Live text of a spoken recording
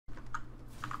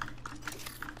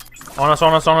On us,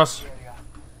 on us, on us.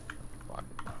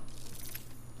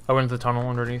 I went into the tunnel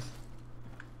underneath.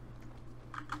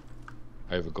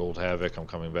 I have a gold havoc. I'm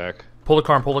coming back. Pull the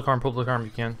car, pull the car, pull the car if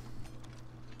you can.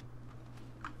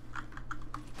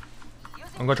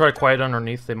 I'm gonna try to quiet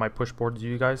underneath. They might push towards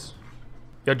you guys.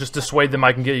 Yeah, just dissuade them.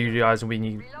 I can get you guys, and we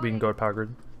can go to power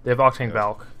grid. They have Octane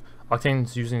Valk.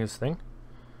 Octane's using his thing.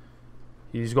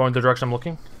 He's going the direction I'm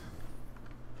looking.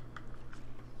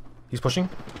 He's pushing.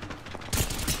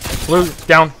 Blue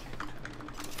down.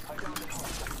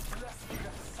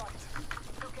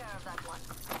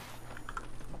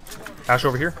 Ash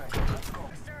over here.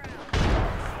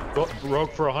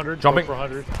 Rogue for 100. Jumping. Rogue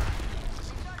for 100.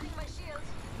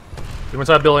 Get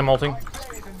inside building, molting.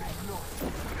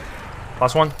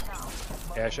 Last one.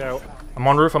 Ash out. I'm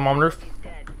on roof. I'm on roof.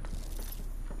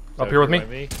 Up here with me.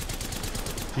 Me.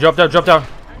 You jump down. Jump down.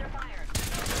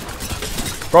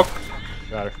 Broke.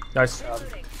 Got her. Nice.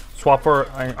 Swap for.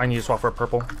 I need to swap for a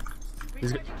purple.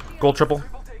 He's gold triple.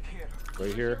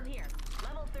 Right here.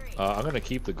 I'm gonna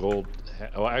keep the gold.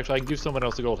 Oh, actually, I can give someone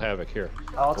else the gold havoc here.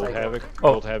 I'll Gold take havoc.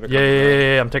 Oh, Gold havoc.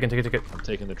 yeah. I'm taking. I'm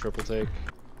taking the triple take.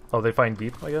 Oh, they find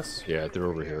deep, I guess. Yeah, they're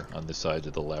over here on this side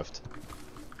to the left.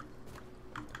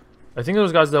 I think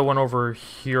those guys that went over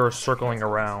here are circling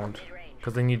around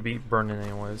because they need to be burning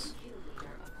anyways.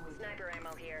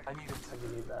 I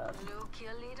need that.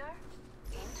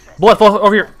 Blood,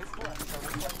 over here.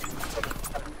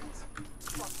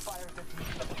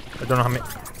 I don't know how many.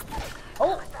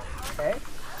 Oh, okay.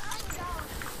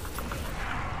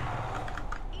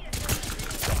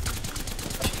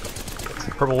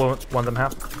 Purple one them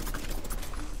half.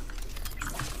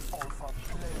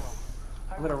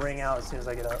 I'm gonna ring out as soon as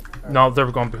I get up. Right. No,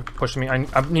 they're going to push me. I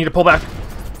need to pull back.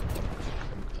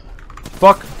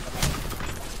 Fuck.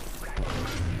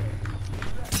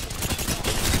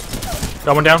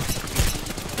 Got one down.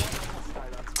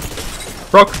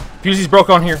 Broke. Fusey's broke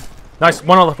on here. Nice.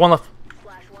 One left. One left.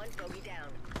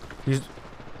 He's.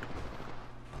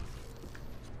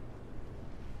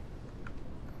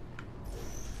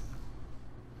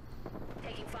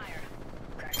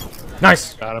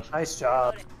 Nice. Got him. Nice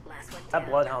job. That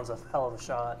Bloodhound's a hell of a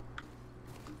shot.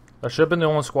 That should have been the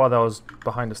only squad that was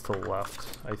behind us to the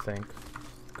left, I think.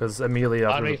 Because immediately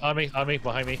after... On me,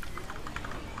 behind me.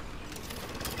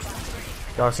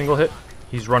 Got a single hit.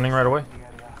 He's running right away.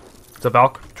 It's a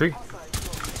Valk tree.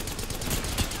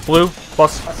 Blue,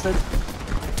 plus. Busted.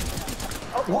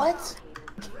 Oh, what?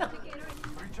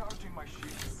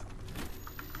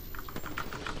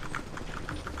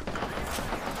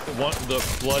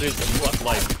 The blood is blood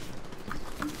light.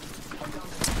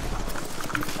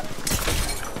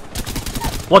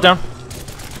 Blood down.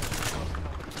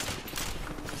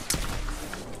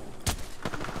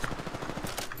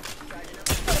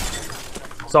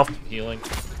 Self. Healing.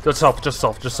 Just self. Just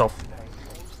self. Just self.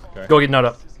 Okay. Go get nut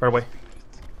up right away.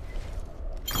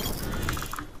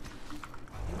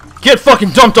 Get fucking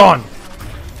dumped on!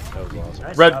 That was awesome.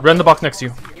 Nice Red, job. red in the box next to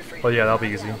you. Oh yeah, that'll be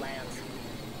easy.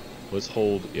 Let's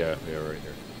hold. Yeah, right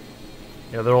here.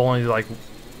 Yeah, they're only like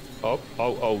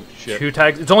Oh, shit. 2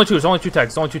 tags. It's only 2. It's only 2 tags.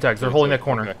 It's only 2 tags. They're holding that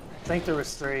corner. Okay. I think there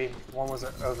was 3. One was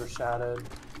overshadowed.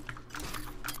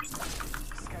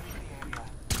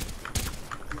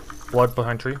 Blood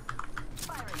behind tree.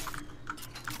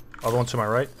 Other one to my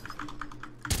right.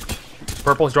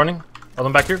 Purple is running. Other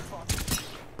one back here.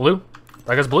 Blue.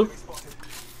 That guy's blue.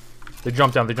 They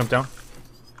jumped down. They jumped down.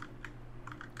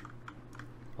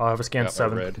 I'll have a scan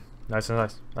 7. Red. Nice and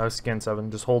nice. I have a scan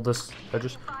 7. Just hold this.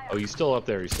 Edges. Oh, he's still up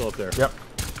there. He's still up there. Yep.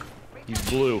 He's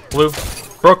blue. Blue.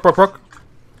 Broke.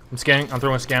 I'm scanning. I'm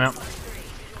throwing a scan out.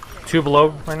 2 below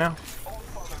right now.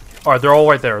 Alright, they're all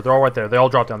right there. They're all right there. They all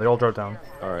drop down. All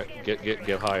All right,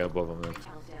 get high above him then.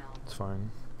 It's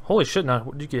fine. Holy shit! Now,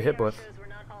 what did you get hit with?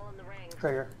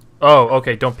 Trigger. Oh,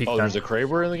 okay. Don't peek. Oh, then. there's a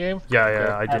Kraber in the game. Yeah,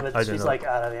 Okay. I did. I did. She's like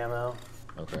out of ammo.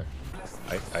 Okay.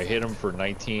 I hit him for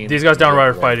 19. These guys down right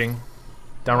are fighting.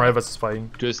 Down right of us is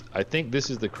fighting. Just, I think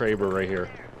this is the Kraber right here.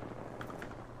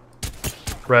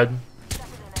 Red.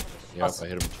 Yep, I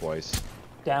hit him twice.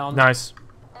 Down. Nice.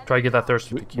 Try to get that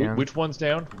thirst if you can. Which one's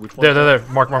down? Which one's There.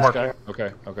 down? Mark. This guy?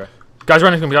 Okay. Guys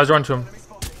running to him.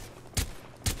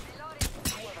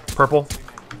 Purple.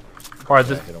 Alright,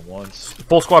 I hit him once.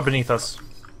 full squad beneath us.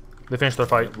 They finished their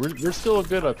fight. We're still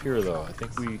good up here though. I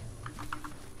think we.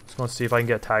 Just want to see if I can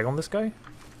get a tag on this guy.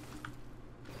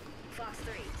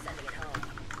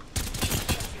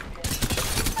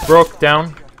 Broke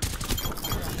down.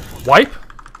 Wipe.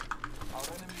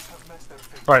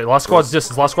 All right, last squad's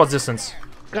distance.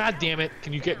 God damn it!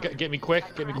 Can you get me quick?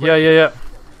 Get me quick. Yeah.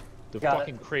 The Got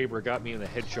fucking Kraber got me in the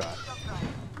headshot.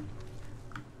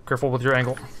 Careful with your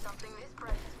angle.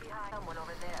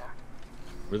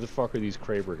 Where the fuck are these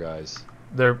Kraber guys?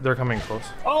 They're coming close.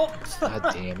 Oh!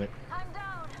 God damn it.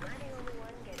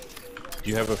 Do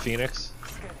you have a Phoenix?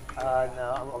 No,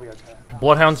 I'll be okay.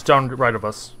 Bloodhound's down right of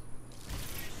us.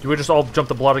 Do we just all jump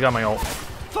the blood? I got my ult.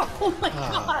 Oh my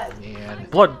god! Man.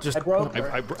 Blood, just... I broke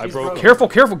her. I She's broke. broken. Careful,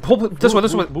 careful. Pull this way,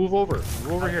 this way. Move over.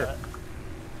 Move over here.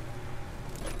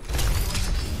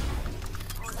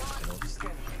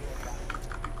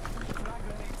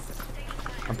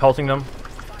 I'm pelting them.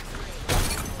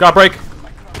 Got break.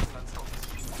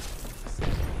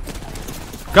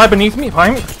 Guy beneath me,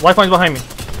 behind me. Lifeline's behind me.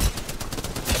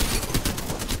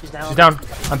 She's down.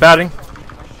 I'm batting.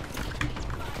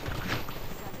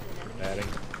 Batting.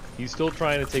 He's still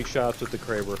trying to take shots with the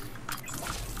Kraber.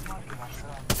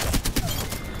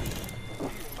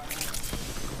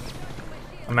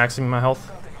 I'm maxing my health.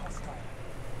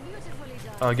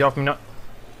 Get off me, nut.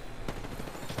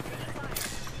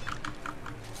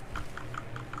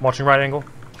 Watching right angle.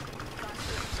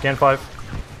 Scan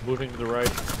 5. Moving to the right.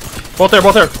 Both there,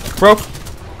 both there. Broke.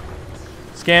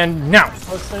 Scan now.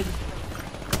 Posted.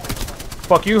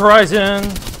 Fuck you, Horizon.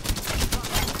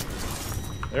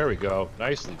 There we go.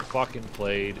 Nicely fucking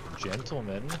played,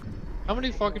 gentlemen. How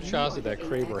many fucking shots did that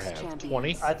Kraber have?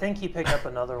 20? I think he picked up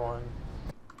another one.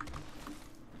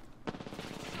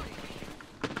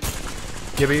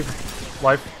 Gibby.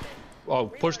 Life. Oh,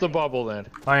 push the bubble then.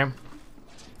 I am.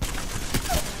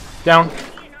 Down.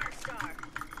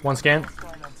 One scan.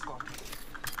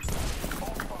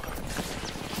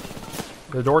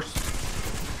 The doors.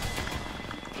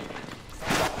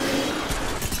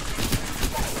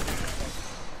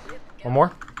 One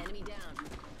more.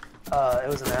 It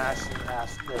was an Ash.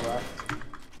 They left.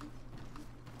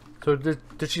 So did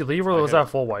she leave or was that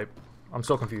full wipe? I'm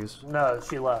so confused. No,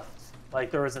 she left. Like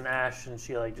there was an Ash and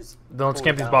she like just. Then let's pulled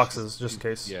camp it these down. boxes just in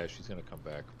case. Yeah, she's gonna come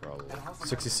back probably.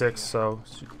 66. So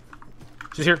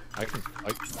she's here. Okay.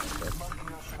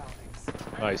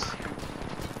 Nice.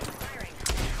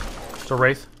 So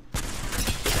Wraith.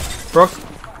 Brooke.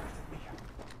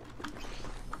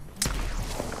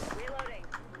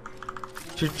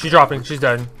 She's dropping. She's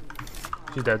dead.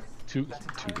 She's dead. Two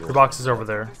Your girls. box is over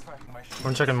there.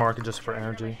 I'm checking market just for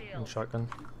energy and shotgun.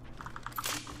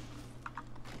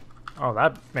 Oh,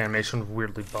 that animation was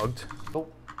weirdly bugged.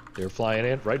 They're flying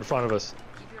in right in front of us.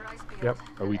 Yep,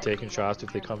 Are we taking shots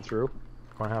if they come through?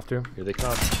 gonna have to. Here they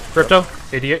come. Crypto,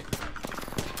 88.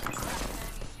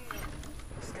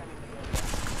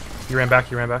 You ran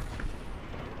back, you ran back.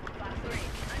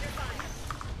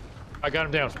 I got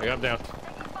him down. I got him down.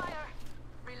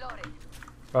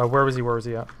 Where was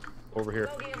he at? Over here.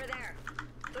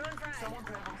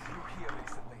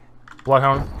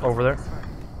 Bloodhound, over there.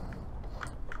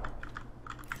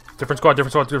 Different squad,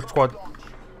 different squad, different squad.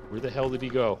 Where the hell did he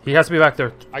go? He has to be back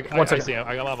there. I One second. see him.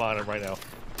 I'm on him right now.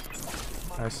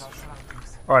 Nice.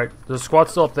 Alright, there's a squad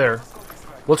still up there.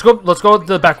 Let's go to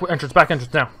the back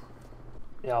entrance now.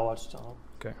 Yeah, I'll watch Tom.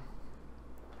 Okay.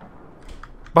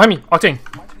 Behind me, Octane.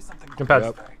 Jump pads.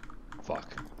 Yep.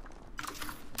 Fuck.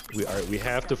 We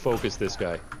have to focus this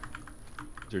guy. Is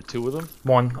there two of them?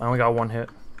 One. I only got one hit.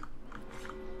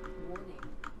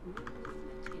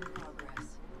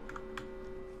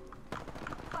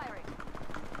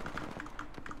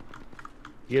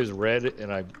 He has red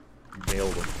and I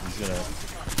nailed him. He's gonna.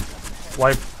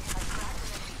 Life.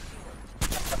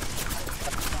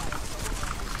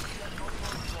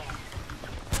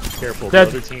 Careful. Dead.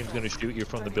 The other team's gonna shoot you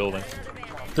from the building.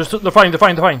 They're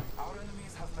fighting.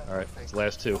 Alright, it's the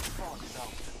last two.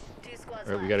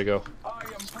 Alright, we gotta go.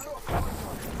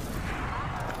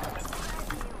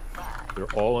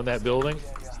 They're all in that building.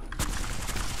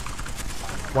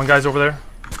 One guy's over there.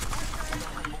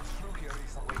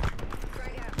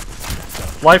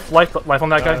 Life on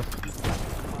that guy. Got him.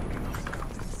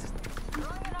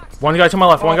 One guy to my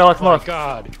left, one guy left to my Oh my left.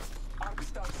 god.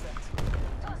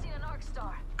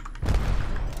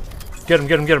 Get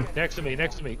him. Next to me.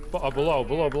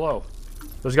 Below.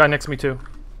 There's a guy next to me too.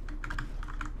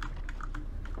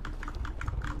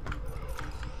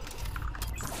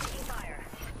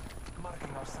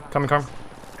 Coming, Carm.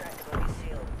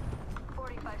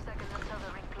 45 seconds until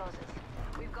the ring closes.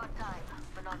 We've got time,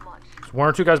 but not much. There's one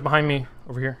or two guys behind me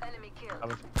over here. Enemy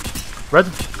killed. Red.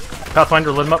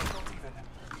 Pathfinder, lit him up.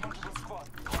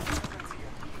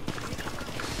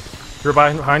 You're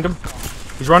behind him.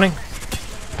 He's running.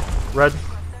 Red.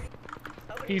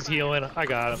 He's healing. I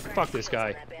got him. Fuck this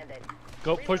guy.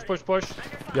 Go, push.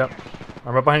 Yep.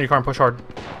 I'm right behind you, Carm. Push hard.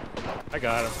 I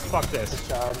got him. Fuck this.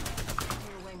 Job.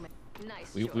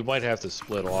 Nice. We might have to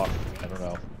split off. I don't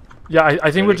know. Yeah,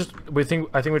 I think Ready?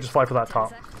 we just fly for that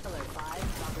top.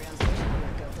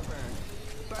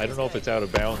 I don't know if it's out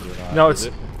of bounds or not. No, is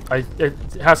it's it?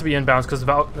 it has to be inbounds because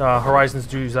Horizons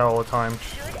do use that all the time.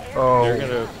 Oh. They're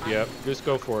gonna, yeah, just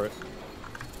go for it.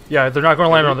 Yeah, they're not going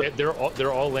to land on the.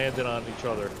 They're all landing on each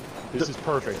other. This is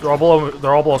perfect. They're all below.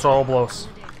 They're all below us. They're all below us.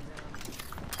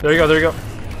 There you go. There you go.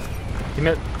 He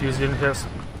met. He was getting pissed.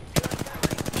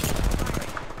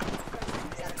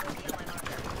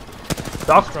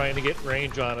 Doc's trying to get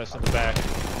range on us in the back.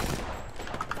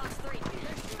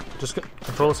 Just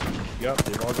control us. Yep,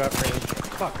 they've all got range.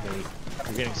 Fuck me.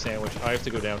 We're getting sandwiched. I have to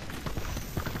go down.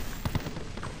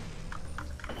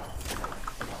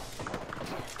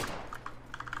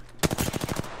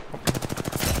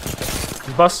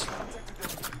 Bus.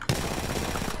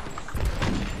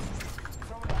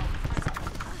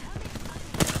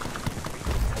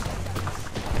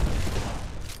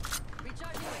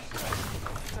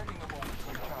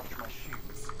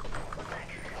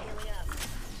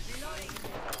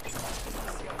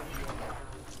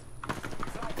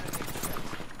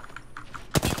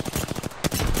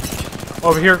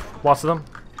 Over here, lots of them.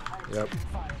 Yep.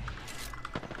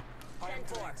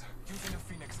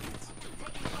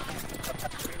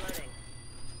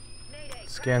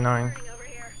 Scan 9.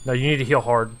 No, you need to heal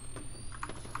hard.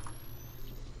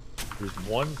 There's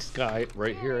one guy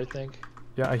right here, I think.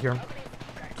 Yeah, I hear him.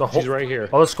 The whole. He's right here.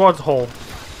 Oh, the squad's whole.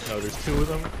 No, there's two of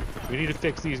them. We need to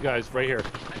fix these guys right here.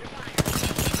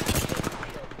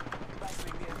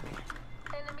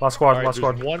 Last squad, Right, last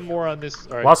squad. there's one more on this.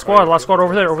 All right, Last squad, last squad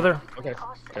over there, over there. Okay,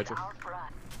 gotcha.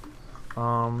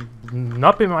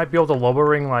 Nuppy might be able to lower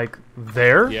ring like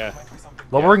there. Yeah.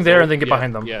 Lower ring there so- and then get yeah,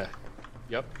 behind them. Yeah.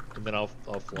 Yep. And then I'll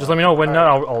fly. Just let me know when not,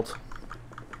 I'll ult.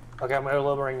 Okay, I'm gonna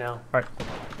lowering now. Alright.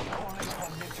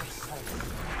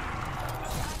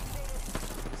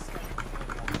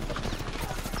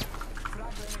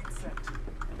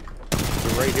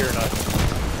 They're right here, not.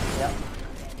 Yep.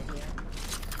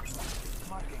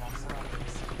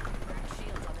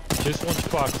 This one's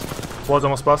fucked. Blood's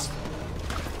almost bust.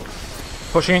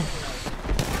 Pushing.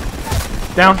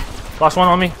 Down. Last one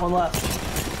on me. One left.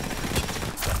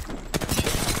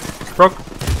 Broke.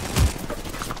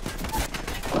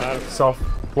 Got him. Self.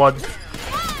 Blood.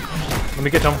 Let me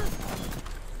get to him.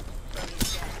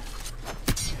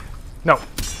 No.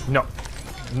 No.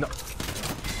 No.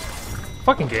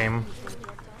 Fucking game.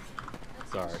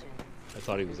 Sorry. I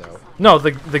thought he was out. No,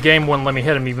 the game wouldn't let me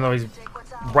hit him even though he's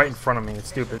right in front of me. It's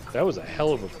stupid. That was a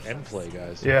hell of a end play,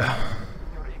 guys. Yeah.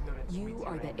 You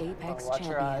are the Apex Watch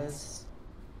your champions. eyes.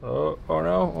 Oh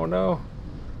no. Oh no.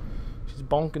 She's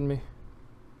bonking me.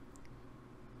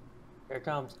 Here it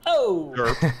comes. Oh!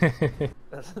 Derp.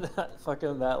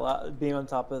 Fucking being on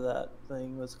top of that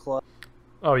thing was clutch.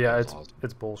 Oh yeah, That's it's awesome.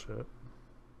 it's bullshit.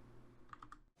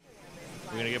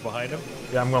 We're gonna get behind him.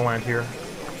 Yeah, I'm gonna land here.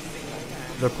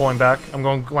 They're pulling back. I'm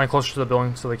going to land closer to the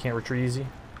building so they can't retreat easy.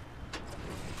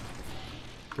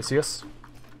 They see us?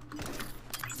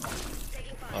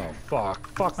 Oh fuck!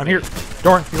 Fuck! I'm me. here.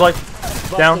 Doran, he's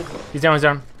alive. Down. He's down. He's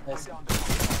down. Nice.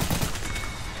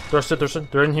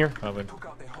 They're in here. Coming.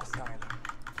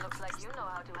 Looks like you know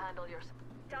how to handle yours.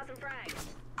 Toss and frag.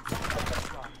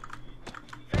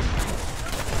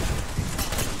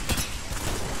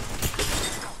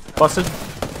 Busted.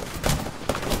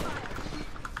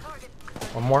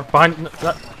 One more. Behind. I'm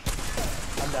down.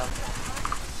 I'm down.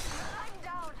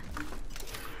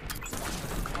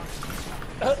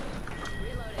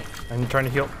 I'm trying to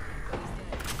heal.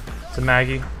 It's a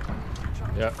Maggie.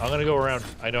 Yeah, I'm gonna go around.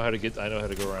 I know how to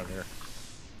go around here.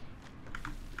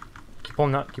 Keep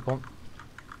pulling that. Keep pulling.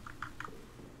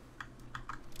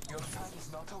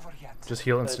 Just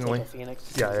heal instantly. Take a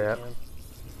Phoenix. Yeah.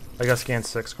 I got scan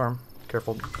 6, Carm.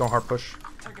 Careful. Don't hard push.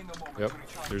 Yep.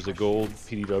 There's a gold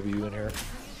PDW in here.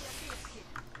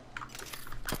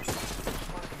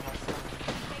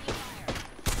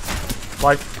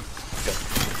 Life.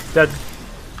 Dead.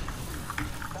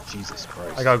 Jesus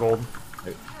Christ. I got gold.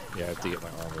 Yeah, I have to get my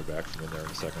armor back from in there in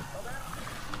a second.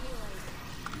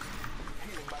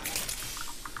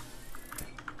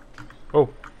 Oh.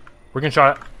 We're getting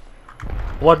shot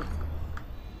at. Blood.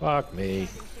 Fuck me.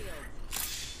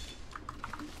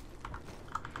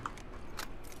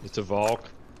 It's a Valk.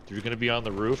 You're gonna be on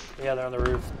the roof. Yeah, they're on the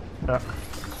roof. Yeah.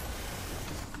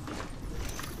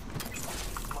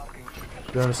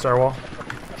 Doing the stairwell.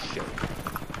 Shit.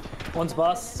 One's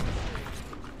bust.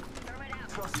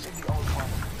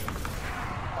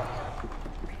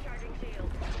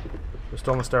 They're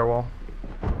still on the stairwell.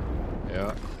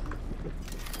 Yeah.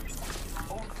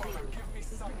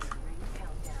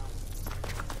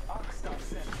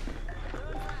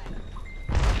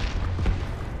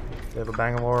 They have a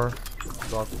Bangalore.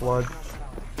 Got blood.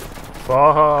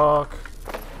 Fuck.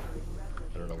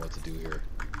 I don't know to do here.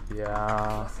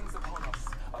 Yeah.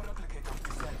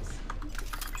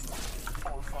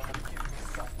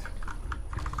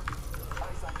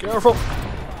 Careful.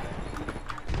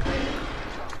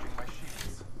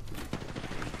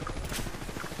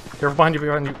 Careful behind you,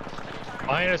 behind you.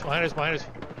 Behind us, behind us, behind us.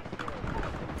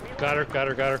 Got her, got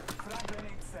her, got her.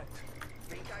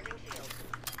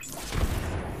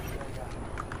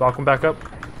 Welcome back up.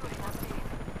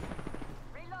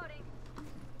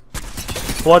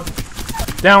 Blood.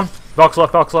 Down. Valk's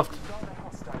left, Valk's left.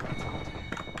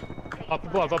 Up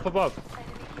above, up above.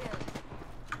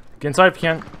 Get inside if you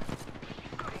can.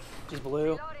 She's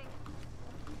blue.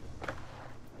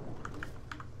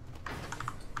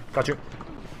 Got you.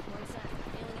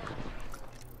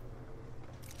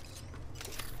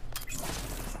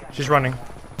 She's running.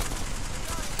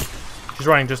 She's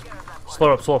running, just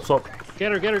slow up, slow up, slow up.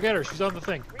 Get her, get her, get her. She's on the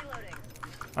thing.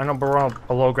 I know, but we're on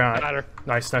a low ground. Got her.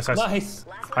 Nice, nice, nice. Nice.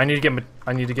 I need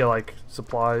to get like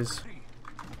supplies.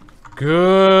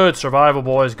 Good survival,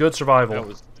 boys. Good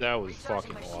survival. That was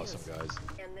fucking awesome, guys.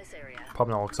 In this area.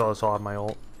 Probably not because I saw my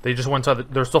ult. They just went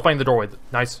inside. They're still fighting the doorway.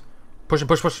 Nice. Push,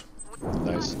 push, push.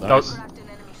 Nice, That nice. was,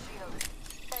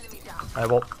 I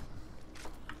have ult.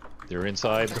 They're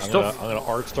inside. I'm still- gonna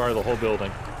arc star the whole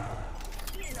building.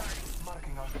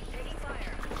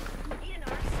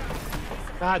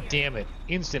 God damn it!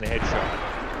 Instant headshot.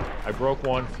 I broke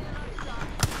one.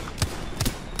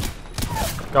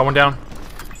 Got one down.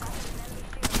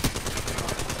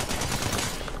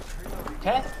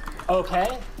 Okay.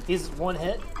 Okay. He's one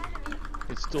hit.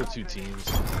 It's still 2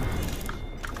 teams.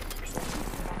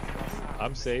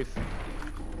 I'm safe.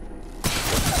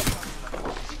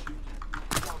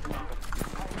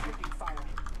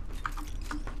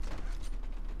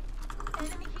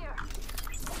 Enemy here.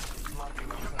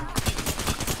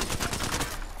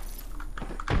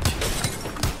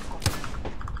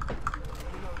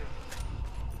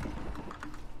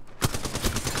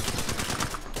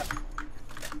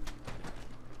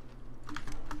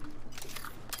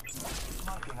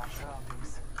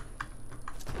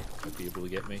 Might be able to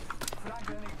get me.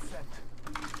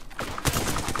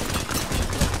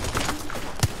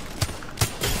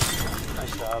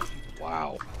 Nice job.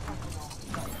 Wow.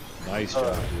 Nice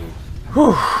job, dude.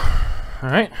 Whew.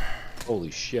 Alright.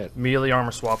 Holy shit. Melee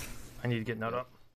armor swap. I need to get nut up.